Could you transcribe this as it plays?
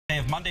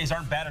If Mondays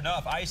aren't bad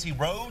enough, icy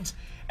roads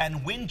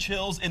and wind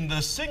chills in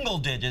the single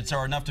digits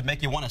are enough to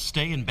make you want to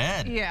stay in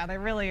bed. Yeah, they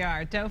really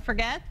are. Don't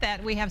forget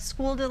that we have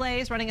school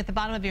delays running at the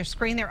bottom of your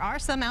screen. There are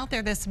some out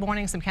there this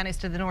morning, some counties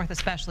to the north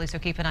especially, so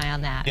keep an eye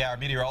on that. Yeah, our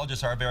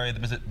meteorologists are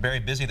very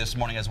busy this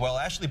morning as well.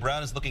 Ashley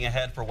Brown is looking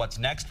ahead for what's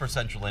next for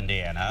central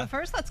Indiana. But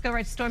first, let's go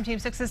right to Storm Team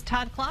 6's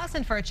Todd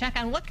Clausen for a check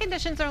on what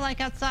conditions are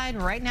like outside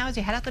right now as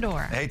you head out the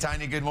door. Hey,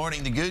 Tanya, good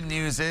morning. The good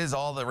news is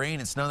all the rain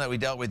and snow that we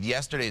dealt with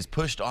yesterday is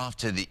pushed off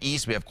to the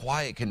east. We have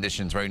quiet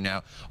conditions right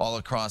now all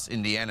across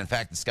Indiana. In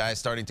fact, the sky is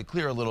starting to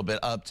clear a little bit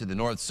up to the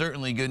north.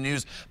 Certainly good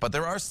news, but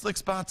there are slick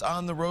spots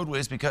on the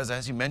roadways because,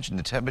 as you mentioned,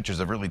 the temperatures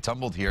have really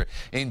tumbled here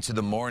into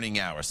the morning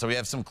hours. So we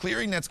have some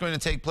clearing that's going to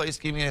take place,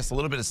 giving us a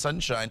little bit of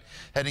sunshine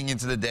heading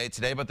into the day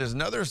today. But there's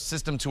another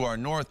system to our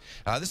north.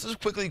 This is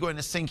quickly going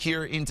to sink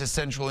here into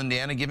central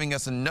Indiana, giving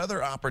us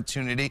another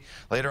opportunity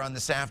later on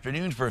this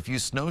afternoon for a few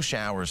snow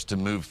showers to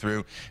move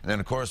through. And then,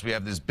 of course, we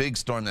have this big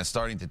storm that's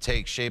starting to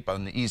take shape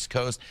on the east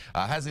coast.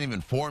 Hasn't even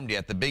formed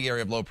yet. The big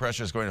area of low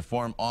pressure is going to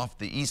form off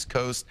the east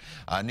coast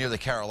near the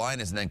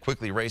Carolinas and then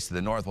quickly race to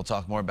the north. We'll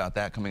talk more about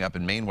that coming up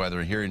in Maine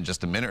weather here in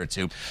just a minute or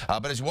two.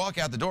 But as you walk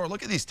out the door,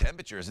 look at these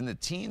temperatures in the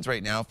teens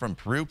right now from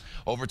Peru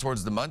over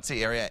towards the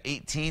Muncie area.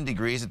 18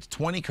 degrees. It's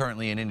 20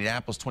 currently in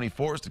Indianapolis.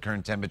 24 is the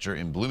current temperature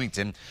in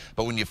Bloomington.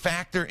 But when you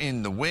factor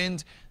in the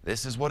wind,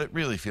 this is what it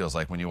really feels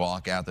like when you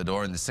walk out the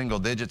door. In the single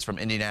digits from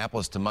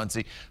Indianapolis to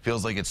Muncie,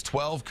 feels like it's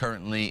 12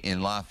 currently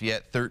in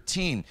Lafayette.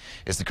 13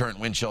 is the current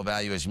wind chill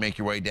value as you make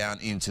your way down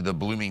into the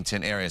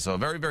Bloomington area. So a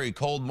very, very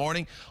cold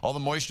morning. All the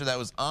moisture that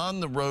was on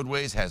the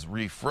roadways has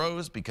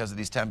refroze because of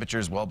these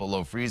temperatures well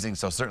below freezing.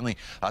 So certainly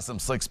some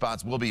slick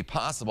spots will be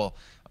possible,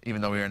 even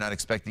though we are not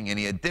expecting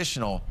any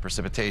additional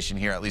precipitation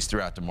here, at least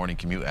throughout the morning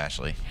commute,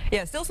 Ashley.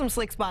 Yeah, still some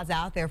slick spots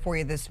out there for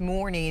you this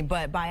morning,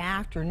 but by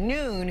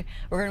afternoon,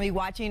 we're going to be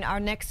watching our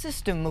next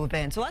system move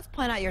in. So let's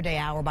plan out your day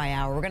hour by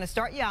hour. We're going to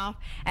start you off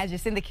as you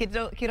send the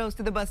kiddos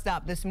to the bus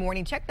stop this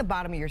morning. Check the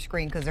bottom of your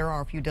screen because there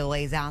are a few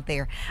delays out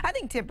there. I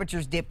think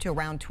temperatures dip to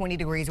around 20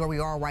 degrees where we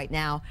are right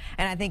now,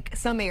 and I think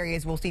some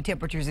areas will see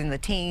temperatures in the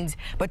teens,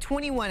 but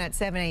 21 at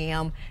 7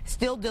 a.m.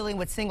 Still dealing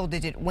with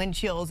single-digit wind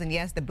chills, and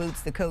yes, the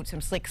boots, the coat,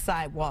 some slick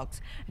sidewalks.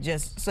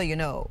 Just so you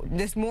know,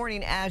 this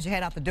morning as you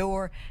head out the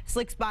door,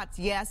 slick spots,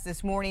 yes,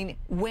 this morning.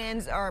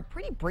 Winds are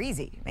pretty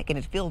breezy, making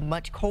it feel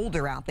much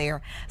colder out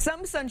there.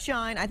 Some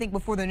sunshine, I think,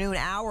 before the noon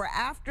hour.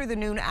 After the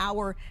noon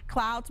hour,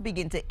 clouds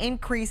begin to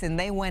increase and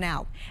they went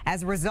out.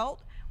 As a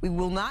result, we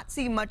will not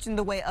see much in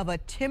the way of a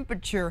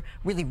temperature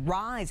really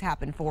rise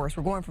happen for us.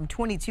 We're going from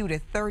 22 to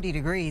 30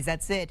 degrees.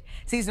 That's it.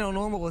 Seasonal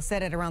normal is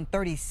set at around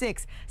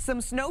 36.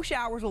 Some snow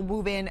showers will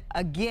move in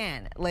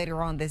again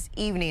later on this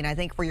evening. I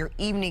think for your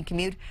evening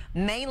commute,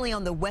 mainly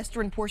on the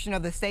western portion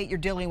of the state, you're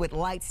dealing with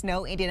light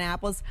snow.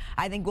 Indianapolis,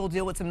 I think we'll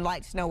deal with some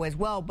light snow as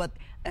well. But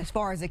as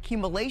far as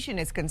accumulation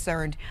is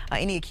concerned,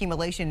 any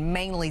accumulation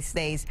mainly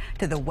stays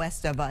to the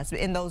west of us,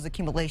 and those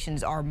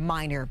accumulations are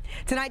minor.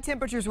 Tonight,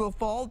 temperatures will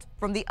fall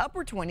from the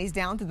upper 20s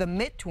down to the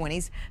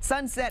mid-20s.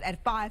 Sunset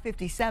at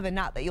 5:57.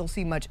 Not that you'll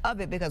see much of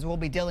it because we'll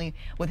be dealing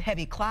with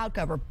heavy cloud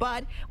cover,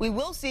 but we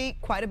will see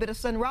quite a bit of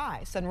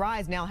sunrise.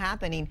 Sunrise now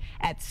happening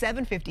at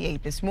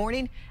 7:58 this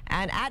morning,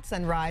 and at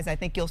sunrise, I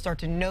think you'll start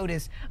to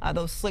notice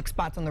those slick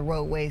spots on the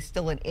roadways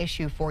still an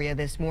issue for you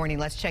this morning.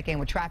 Let's check in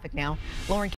with traffic now. Lauren